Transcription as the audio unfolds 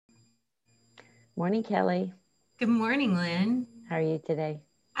Morning, Kelly. Good morning, Lynn. How are you today?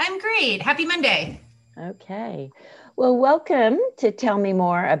 I'm great. Happy Monday. Okay. Well, welcome to Tell Me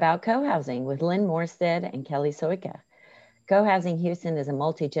More About Co-Housing with Lynn Morstead and Kelly Soika. Co-Housing Houston is a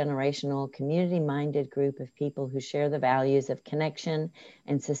multi-generational, community-minded group of people who share the values of connection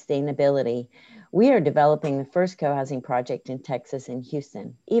and sustainability. We are developing the first co-housing project in Texas in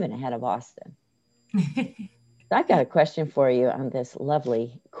Houston, even ahead of Austin. I've got a question for you on this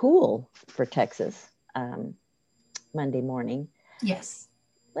lovely, cool for Texas Monday morning. Yes.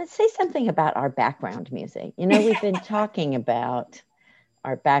 Let's say something about our background music. We've been talking about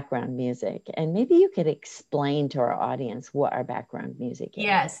our background music, and maybe you could explain to our audience what our background music is.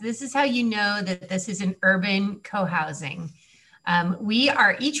 Yes, this is how you know that this is an urban co-housing. We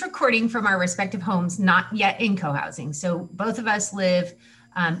are each recording from our respective homes, not yet in co-housing. So both of us live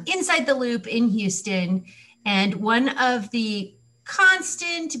inside the loop in Houston. And one of the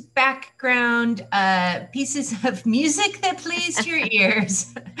constant background pieces of music that plays to your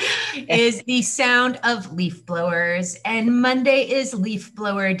ears is the sound of leaf blowers. And Monday is leaf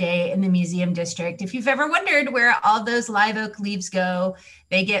blower day in the museum district. If you've ever wondered where all those live oak leaves go,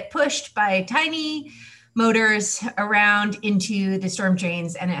 they get pushed by tiny motors around into the storm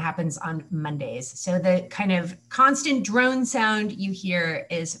drains, and it happens on Mondays. So the kind of constant drone sound you hear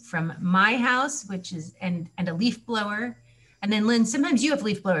is from my house, which is and a leaf blower. And then Lynn, sometimes you have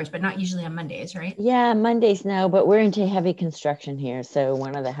leaf blowers, but not usually on Mondays, right? Yeah, Mondays no, but we're into heavy construction here. So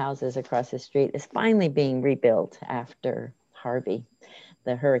one of the houses across the street is finally being rebuilt after Harvey,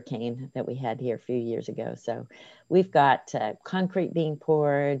 the hurricane that we had here a few years ago. So we've got concrete being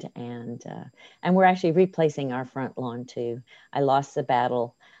poured, and we're actually replacing our front lawn too. I lost the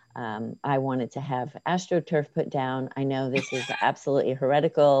battle. I wanted to have AstroTurf put down. I know this is absolutely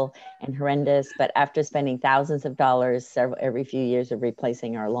heretical and horrendous, but after spending thousands of dollars every few years of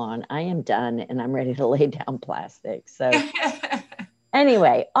replacing our lawn, I am done and I'm ready to lay down plastic. So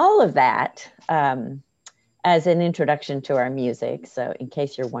anyway, all of that as an introduction to our music. So in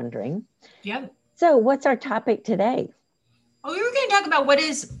case you're wondering. Yep. So what's our topic today? Well, we were going to talk about what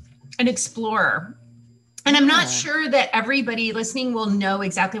is an explorer. And I'm not sure that everybody listening will know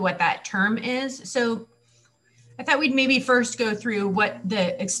exactly what that term is. So I thought we'd maybe first go through what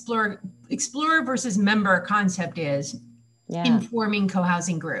the explorer versus member concept is in forming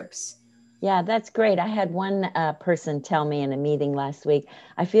co-housing groups. Yeah, that's great. I had one person tell me in a meeting last week,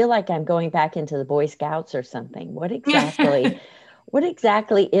 I feel like I'm going back into the Boy Scouts or something. What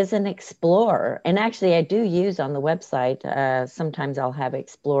exactly is an explorer? And actually, I do use on the website, sometimes I'll have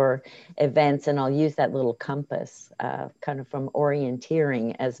explore events and I'll use that little compass kind of from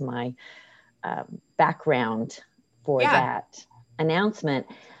orienteering as my background for that announcement.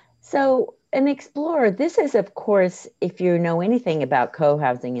 So an explorer, this is, of course, if you know anything about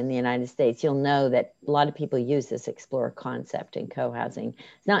co-housing in the United States, you'll know that a lot of people use this explorer concept in co-housing.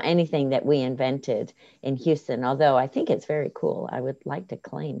 It's not anything that we invented in Houston, although I think it's very cool. I would like to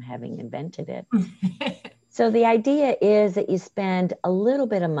claim having invented it. So the idea is that you spend a little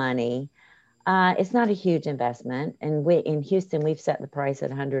bit of money. It's not a huge investment. And in Houston, we've set the price at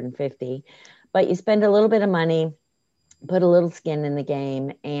 150, but you spend a little bit of money, put a little skin in the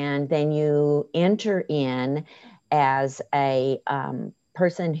game, and then you enter in as a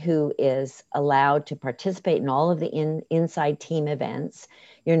person who is allowed to participate in all of the inside team events.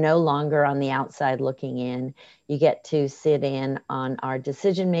 You're no longer on the outside looking in. You get to sit in on our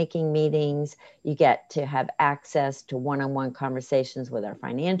decision-making meetings. You get to have access to one-on-one conversations with our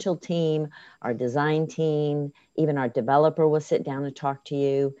financial team, our design team, even our developer will sit down and talk to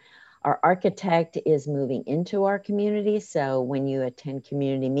you. Our architect is moving into our community. So when you attend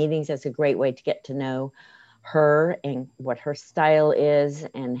community meetings, that's a great way to get to know her and what her style is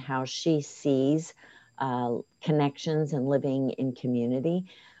and how she sees connections and living in community,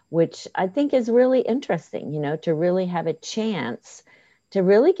 which I think is really interesting, to really have a chance to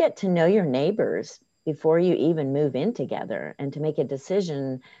really get to know your neighbors before you even move in together and to make a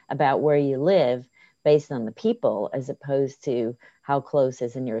decision about where you live based on the people as opposed to how close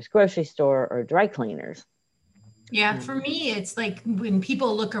is the nearest grocery store or dry cleaners. Yeah, for me, it's like when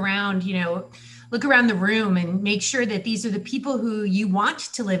people look around, look around the room and make sure that these are the people who you want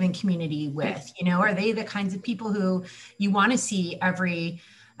to live in community with. Are they the kinds of people who you want to see every,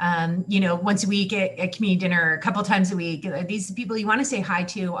 once a week at community dinner, a couple times a week? These people you want to say hi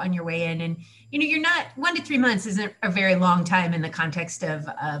to on your way in. And, you're not 1 to 3 months isn't a very long time in the context of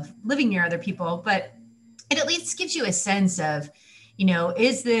living near other people, but it at least gives you a sense of,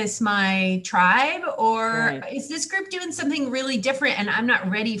 is this my tribe or is this group doing something really different and I'm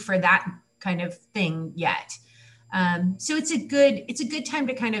not ready for that kind of thing yet? So it's a good time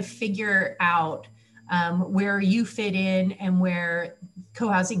to kind of figure out where you fit in and where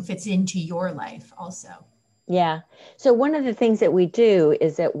co-housing fits into your life also. Yeah. So one of the things that we do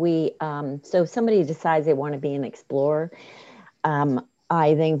is that so if somebody decides they want to be an explorer,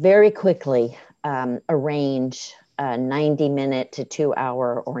 I think very quickly arrange a 90-minute to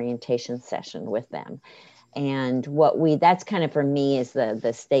 2-hour orientation session with them. And that's kind of for me is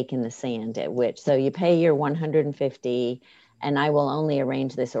the stake in the sand at which, so you pay your 150 and I will only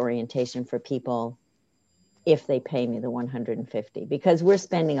arrange this orientation for people if they pay me the 150, because we're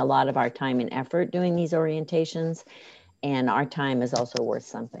spending a lot of our time and effort doing these orientations, and our time is also worth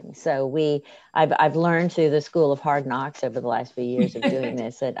something. So I've learned through the School of Hard Knocks over the last few years of doing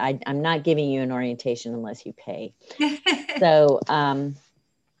this that I'm not giving you an orientation unless you pay. So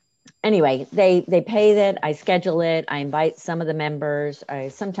anyway, they pay that. I schedule it. I invite some of the members.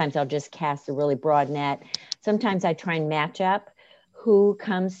 Sometimes I'll just cast a really broad net. Sometimes I try and match up who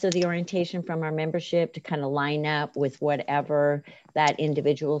comes to the orientation from our membership to kind of line up with whatever that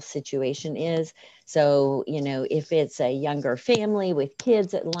individual situation is. So, if it's a younger family with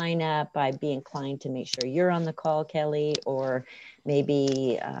kids that line up, I'd be inclined to make sure you're on the call, Kelly, or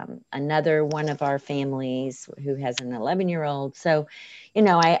maybe another one of our families who has an 11-year-old. So,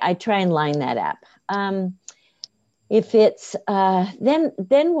 I try and line that up. If it's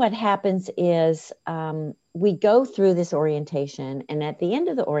then what happens is we go through this orientation, and at the end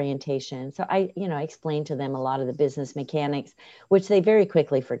of the orientation, so I explain to them a lot of the business mechanics, which they very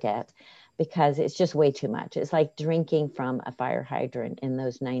quickly forget because it's just way too much. It's like drinking from a fire hydrant in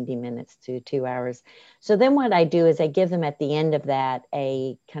those 90 minutes to 2 hours. So then what I do is I give them at the end of that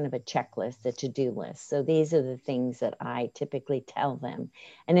a kind of a checklist, a to-do list. So these are the things that I typically tell them.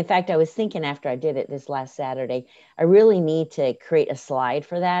 And in fact, I was thinking after I did it this last Saturday, I really need to create a slide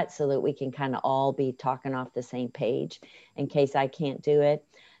for that so that we can kind of all be talking off the same page in case I can't do it.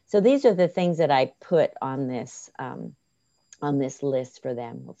 So these are the things that I put on this list for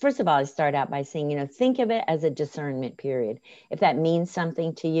them. Well, first of all, I start out by saying, think of it as a discernment period. If that means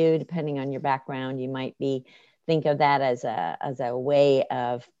something to you, depending on your background, you might think of that as a way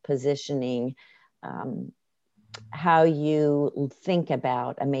of positioning how you think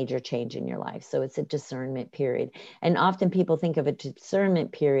about a major change in your life. So it's a discernment period. And often people think of a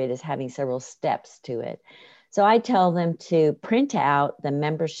discernment period as having several steps to it. So I tell them to print out the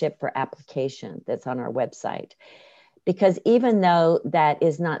membership for application that's on our website. Because even though that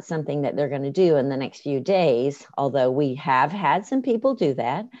is not something that they're going to do in the next few days, although we have had some people do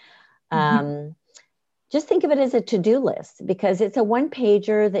that, just think of it as a to-do list, because it's a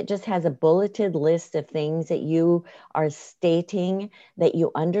one-pager that just has a bulleted list of things that you are stating that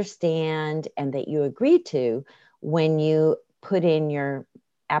you understand and that you agree to when you put in your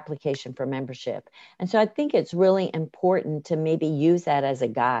application for membership. And so I think it's really important to maybe use that as a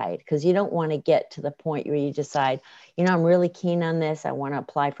guide, because you don't want to get to the point where you decide, I'm really keen on this, I want to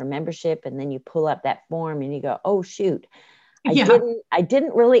apply for membership, and then you pull up that form and you go, oh shoot, I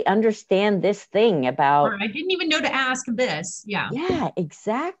didn't really understand this thing about, or I didn't even know to ask this. Yeah,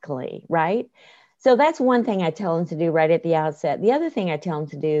 exactly. Right. So that's one thing I tell them to do right at the outset. The other thing I tell them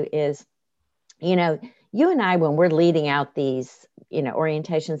to do is, you and I, when we're leading out these,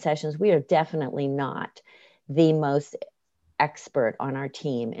 orientation sessions, we are definitely not the most expert on our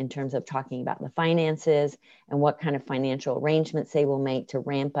team in terms of talking about the finances and what kind of financial arrangements they will make to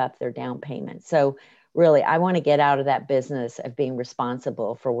ramp up their down payment. So really, I want to get out of that business of being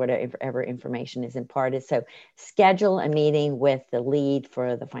responsible for whatever information is imparted. So schedule a meeting with the lead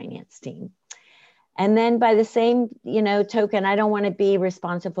for the finance team. And then by the same, token, I don't want to be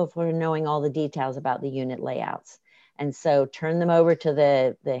responsible for knowing all the details about the unit layouts. And so turn them over to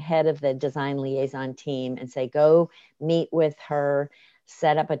the head of the design liaison team and say, go meet with her,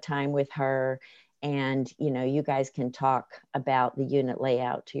 set up a time with her, and, you guys can talk about the unit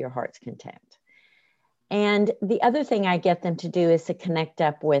layout to your heart's content. And the other thing I get them to do is to connect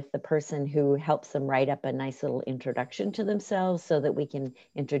up with the person who helps them write up a nice little introduction to themselves so that we can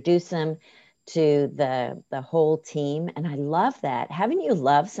introduce them to the whole team. And I love that. Haven't you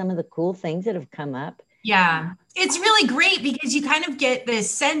loved some of the cool things that have come up? Yeah, it's really great because you kind of get this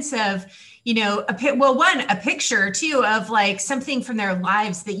sense of, a picture too of like something from their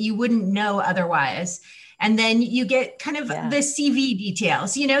lives that you wouldn't know otherwise. And then you get kind of the CV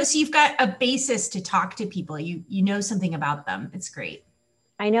details, so you've got a basis to talk to people. You know something about them. It's great.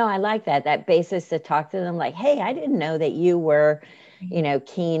 I know. I like that basis to talk to them like, hey, I didn't know that you were,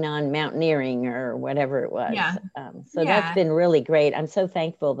 keen on mountaineering or whatever it was. Yeah. That's been really great. I'm so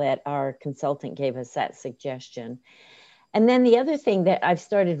thankful that our consultant gave us that suggestion. And then the other thing that I've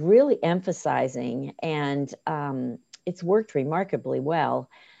started really emphasizing, and it's worked remarkably well,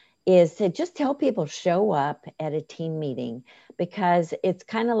 is to just tell people show up at a team meeting, because it's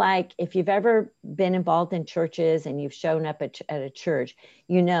kind of like if you've ever been involved in churches and you've shown up at a church,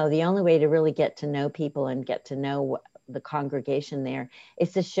 you know, the only way to really get to know people and get to know the congregation there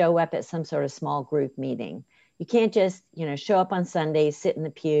is to show up at some sort of small group meeting. You can't just, you know, show up on Sundays, sit in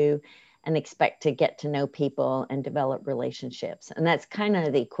the pew and expect to get to know people and develop relationships. And that's kind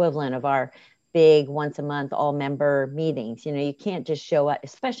of the equivalent of our big once a month all member meetings. You know, you can't just show up,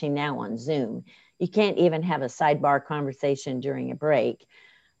 especially now on Zoom. You can't even have a sidebar conversation during a break.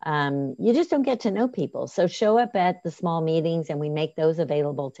 You just don't get to know people. So show up at the small meetings and we make those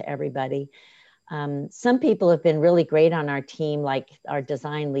available to everybody. Some people have been really great on our team, like our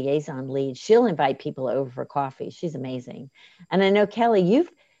design liaison lead. She'll invite people over for coffee. She's amazing. And I know, Kelly,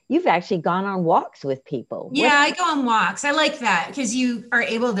 you've actually gone on walks with people. Yeah, I go on walks. I like that because you are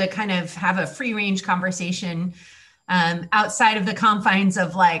able to kind of have a free range conversation outside of the confines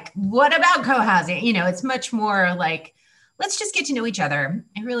of like, what about co-housing? You know, it's much more like, let's just get to know each other.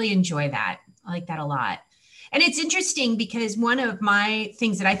 I really enjoy that. I like that a lot. And it's interesting because one of my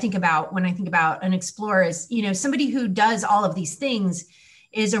things that I think about when I think about an explorer is, you know, somebody who does all of these things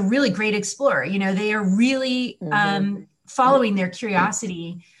is a really great explorer. You know, they are really following their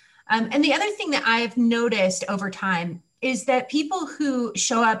curiosity. And the other thing that I've noticed over time is that people who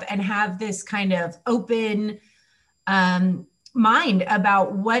show up and have this kind of open mind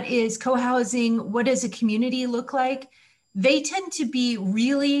about what is co-housing, what does a community look like, they tend to be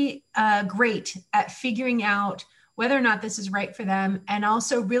really great at figuring out whether or not this is right for them. And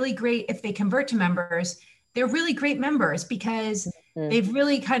also really great if they convert to members. They're really great members because they've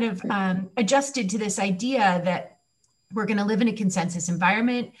really kind of adjusted to this idea that we're going to live in a consensus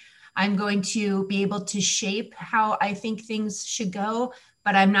environment. I'm going to be able to shape how I think things should go,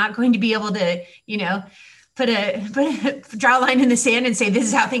 but I'm not going to be able to, you know, draw a line in the sand and say, this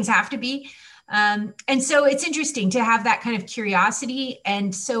is how things have to be. And so it's interesting to have that kind of curiosity.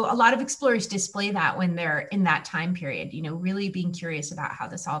 And so a lot of explorers display that when they're in that time period, you know, really being curious about how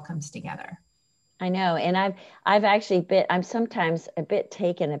this all comes together. I know. And I'm sometimes a bit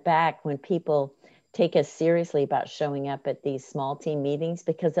taken aback when people take us seriously about showing up at these small team meetings,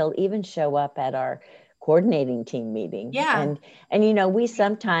 because they'll even show up at our coordinating team meeting. Yeah. And you know, we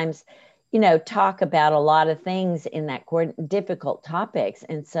sometimes, you know, talk about a lot of things in that difficult topics.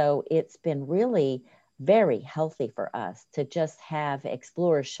 And so it's been really very healthy for us to just have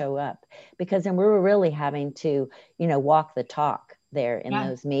explorers show up, because then we were really having to, you know, walk the talk there in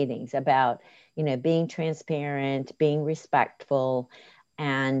those meetings about, you know, being transparent, being respectful,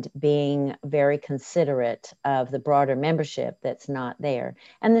 and being very considerate of the broader membership that's not there.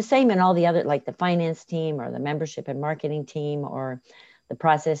 And the same in all the other, like the finance team or the membership and marketing team or the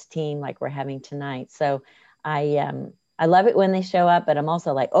process team like we're having tonight. So I love it when they show up, but I'm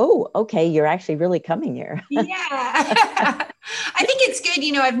also like, oh, okay, you're actually really coming here. Yeah. I think it's good.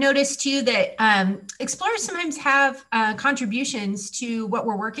 You know, I've noticed too that explorers sometimes have contributions to what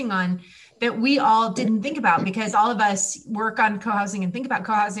we're working on that we all didn't think about, because all of us work on co-housing and think about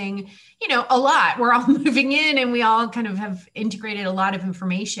co-housing, you know, a lot. We're all moving in and we all kind of have integrated a lot of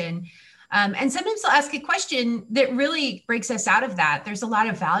information. And sometimes they'll ask a question that really breaks us out of that. There's a lot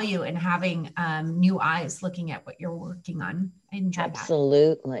of value in having new eyes looking at what you're working on. I enjoy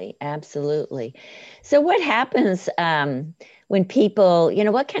that. Absolutely. So what happens when people, you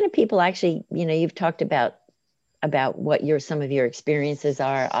know, what kind of people actually, you know, you've talked about what some of your experiences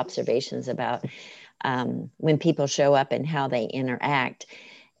are, observations about when people show up and how they interact.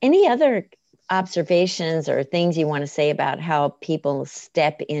 Any other observations or things you want to say about how people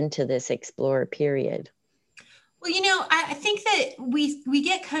step into this explorer period? Well, you know, I think that we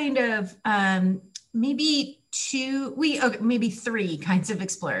get kind of maybe three kinds of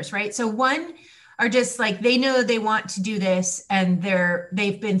explorers, right? So one are just like, they know they want to do this and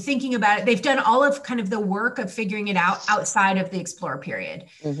they've been thinking about it. They've done all of kind of the work of figuring it out outside of the explorer period.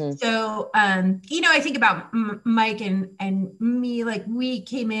 Mm-hmm. So, you know, I think about Mike and me, like we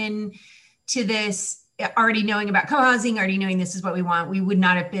came in to this already knowing about co-housing, already knowing this is what we want. We would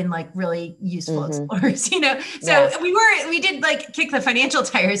not have been like really useful explorers, you know? So we did like kick the financial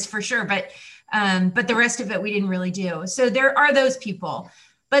tires for sure, but the rest of it, we didn't really do. So there are those people.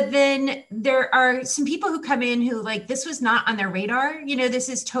 But then there are some people who come in who like, this was not on their radar. You know, this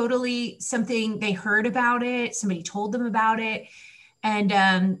is totally something they heard about it. Somebody told them about it. And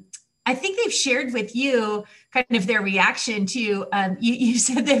I think they've shared with you kind of their reaction to, you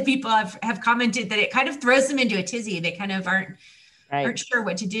said that people have commented that it kind of throws them into a tizzy. They kind of aren't sure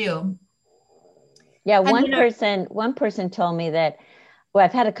what to do. Yeah, And one person told me that, well,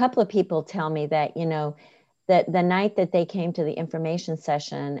 I've had a couple of people tell me that, that the night that they came to the information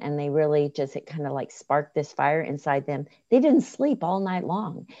session and they really just, it kind of like sparked this fire inside them, they didn't sleep all night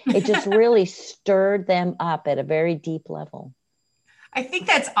long. It just really stirred them up at a very deep level. I think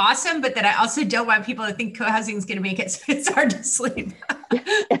that's awesome, but that I also don't want people to think co-housing is going to make it so it's hard to sleep.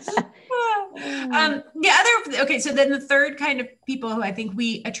 Okay, so then the third kind of people who I think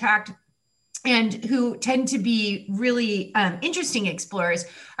we attract and who tend to be really interesting explorers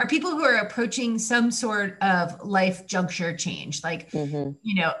are people who are approaching some sort of life juncture change, like know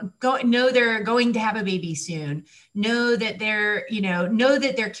they're going to have a baby soon, know that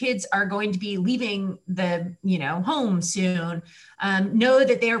their kids are going to be leaving the home soon, know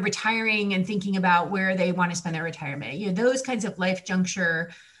that they're retiring and thinking about where they want to spend their retirement. Those kinds of life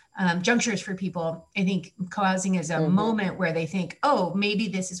junctures for people. I think co-housing is a moment where they think, oh, maybe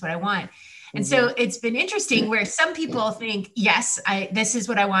this is what I want. And so it's been interesting where some people think, yes, this is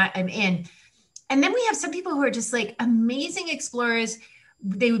what I want, I'm in. And then we have some people who are just like amazing explorers.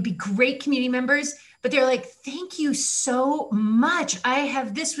 They would be great community members, but they're like, thank you so much.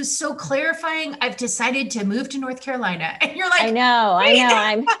 This was so clarifying. I've decided to move to North Carolina. And you're like, I know.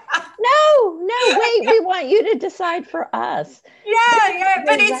 Wait, we want you to decide for us. Yeah.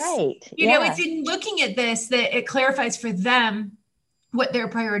 But it's, right. It's in looking at this that it clarifies for them what their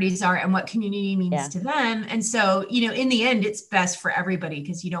priorities are and what community means to them. And so, in the end, it's best for everybody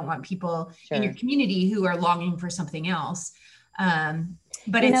because you don't want people in your community who are longing for something else.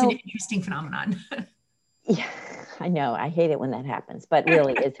 But it's an interesting phenomenon. Yeah, I know. I hate it when that happens, but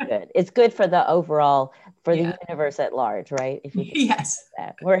really it's good. It's good for the overall, for the universe at large, right? If you yes,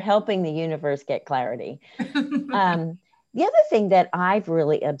 that. We're helping the universe get clarity. The other thing that I've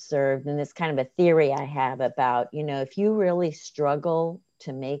really observed, and it's kind of a theory I have about, if you really struggle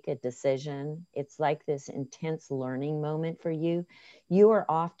to make a decision, it's like this intense learning moment for you. You are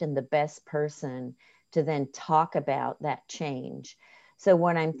often the best person to then talk about that change. So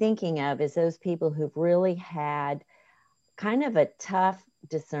what I'm thinking of is those people who've really had kind of a tough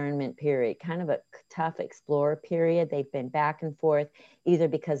discernment period, kind of a tough explorer period. They've been back and forth, either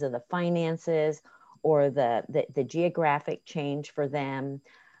because of the finances or the geographic change for them.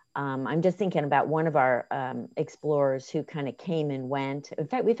 I'm just thinking about one of our explorers who kind of came and went. In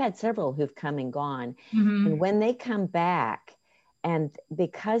fact, we've had several who've come and gone. And when they come back, and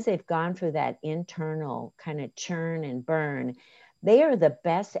because they've gone through that internal kind of churn and burn, they are the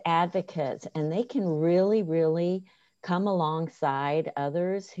best advocates, and they can really, really come alongside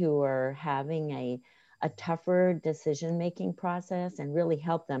others who are having a tougher decision-making process and really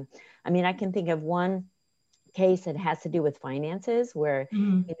help them. I mean, I can think of one case that has to do with finances where,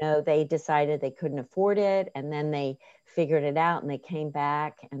 they decided they couldn't afford it, and then they figured it out and they came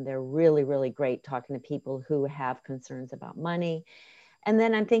back, and they're really, really great talking to people who have concerns about money. And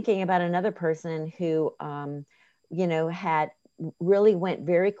then I'm thinking about another person who, had really went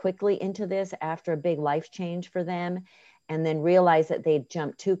very quickly into this after a big life change for them, and then realized that they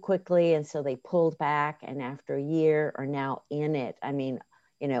jumped too quickly. And so they pulled back, and after a year are now in it. I mean,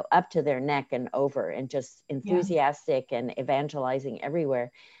 up to their neck and over, and just enthusiastic and evangelizing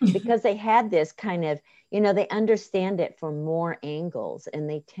everywhere because they had this kind of, they understand it from more angles, and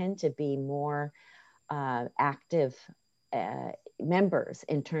they tend to be more active members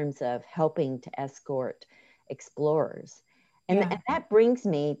in terms of helping to escort explorers. And that brings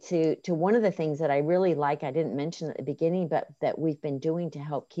me to one of the things that I really like, I didn't mention at the beginning, but that we've been doing to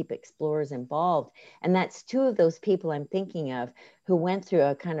help keep explorers involved. And that's two of those people I'm thinking of who went through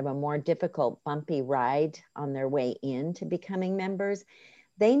a kind of a more difficult, bumpy ride on their way into becoming members.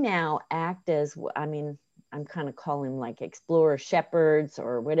 They now act as, I mean, I'm kind of calling them like explorer shepherds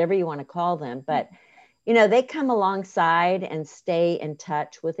or whatever you want to call them, but they come alongside and stay in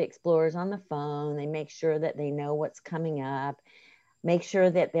touch with explorers on the phone. They make sure that they know what's coming up, make sure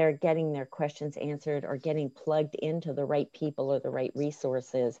that they're getting their questions answered or getting plugged into the right people or the right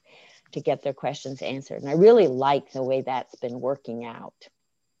resources to get their questions answered. And I really like the way that's been working out.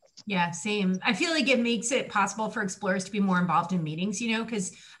 Yeah, same. I feel like it makes it possible for explorers to be more involved in meetings,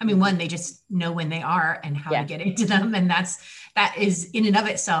 because I mean, one, they just know when they are and how to get into them. And that is in and of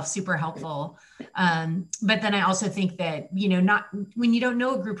itself super helpful. But then I also think that, not when you don't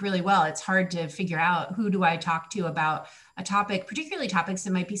know a group really well, it's hard to figure out who do I talk to about a topic, particularly topics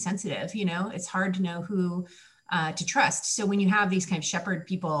that might be sensitive. It's hard to know who to trust. So when you have these kind of shepherd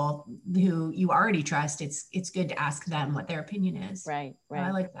people who you already trust, it's good to ask them what their opinion is. Right.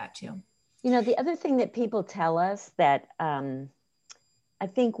 I like that too. The other thing that people tell us that I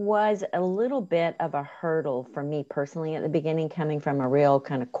think was a little bit of a hurdle for me personally at the beginning, coming from a real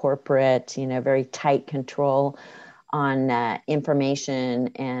kind of corporate, very tight control on information,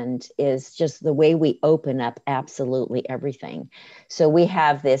 and is just the way we open up absolutely everything. So we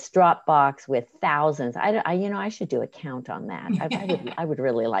have this Dropbox with thousands. I should do a count on that. I would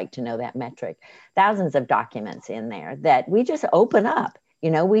really like to know that metric. Thousands of documents in there that we just open up.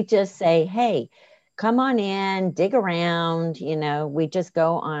 We just say, hey, come on in, dig around. We just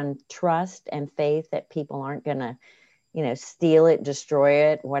go on trust and faith that people aren't going to, steal it,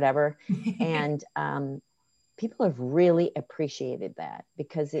 destroy it, whatever. And people have really appreciated that,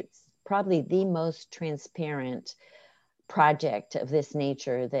 because it's probably the most transparent project of this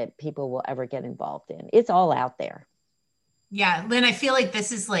nature that people will ever get involved in. It's all out there. Yeah, Lynn, I feel like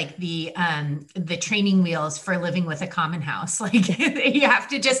this is like the training wheels for living with a common house. Like you have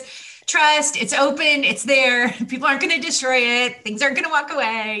to just trust, it's open, it's there. People aren't going to destroy it. Things aren't going to walk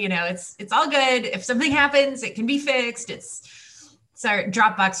away. It's all good. If something happens, it can be fixed. It's our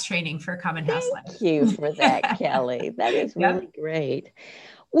Dropbox training for common house life. Thank you for that, Kelly. That is really great.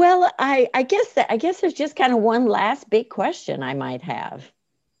 Well, I guess there's just kind of one last big question I might have.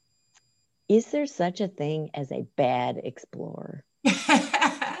 Is there such a thing as a bad explorer?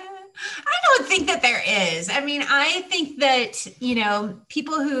 I don't think that there is. I mean, I think that,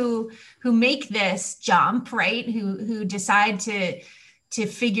 people who make this jump, right, who decide to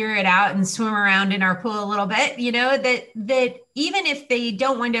figure it out and swim around in our pool a little bit, that even if they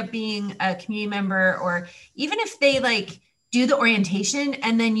don't wind up being a community member, or even if they do the orientation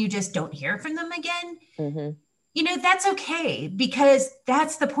and then you just don't hear from them again, that's okay, because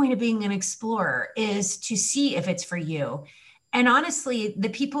that's the point of being an explorer, is to see if it's for you. And honestly, the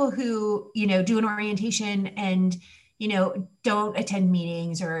people who, do an orientation and, don't attend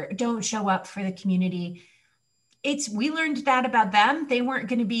meetings or don't show up for the community, we learned that about them. They weren't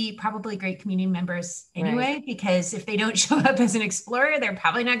going to be probably great community members anyway, right? Because if they don't show up as an explorer, they're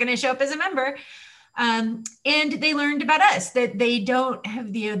probably not going to show up as a member. And they learned about us, that they don't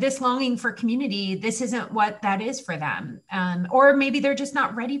have this longing for community. This isn't what that is for them. Or maybe they're just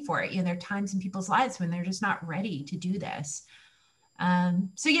not ready for it. There are times in people's lives when they're just not ready to do this.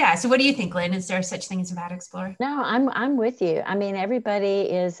 So what do you think, Lynn? Is there such thing as a bad explorer? No, I'm with you. I mean, everybody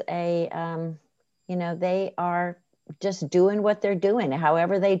is they are just doing what they're doing,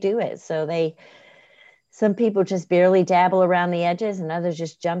 however they do it. So some people just barely dabble around the edges, and others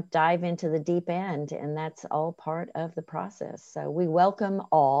just dive into the deep end. And that's all part of the process. So we welcome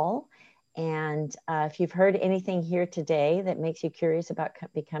all. And if you've heard anything here today that makes you curious about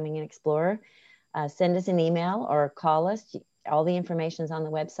becoming an explorer, send us an email or call us. All the information is on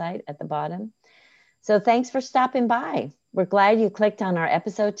the website at the bottom. So thanks for stopping by. We're glad you clicked on our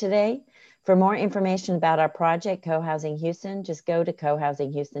episode today. For more information about our project, Co-Housing Houston, just go to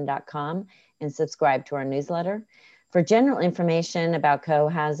cohousinghouston.com and subscribe to our newsletter. For general information about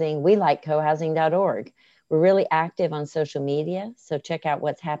co-housing, we like cohousing.org. We're really active on social media, so check out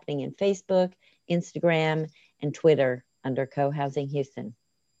what's happening in Facebook, Instagram, and Twitter under Co-Housing Houston.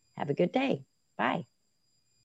 Have a good day. Bye.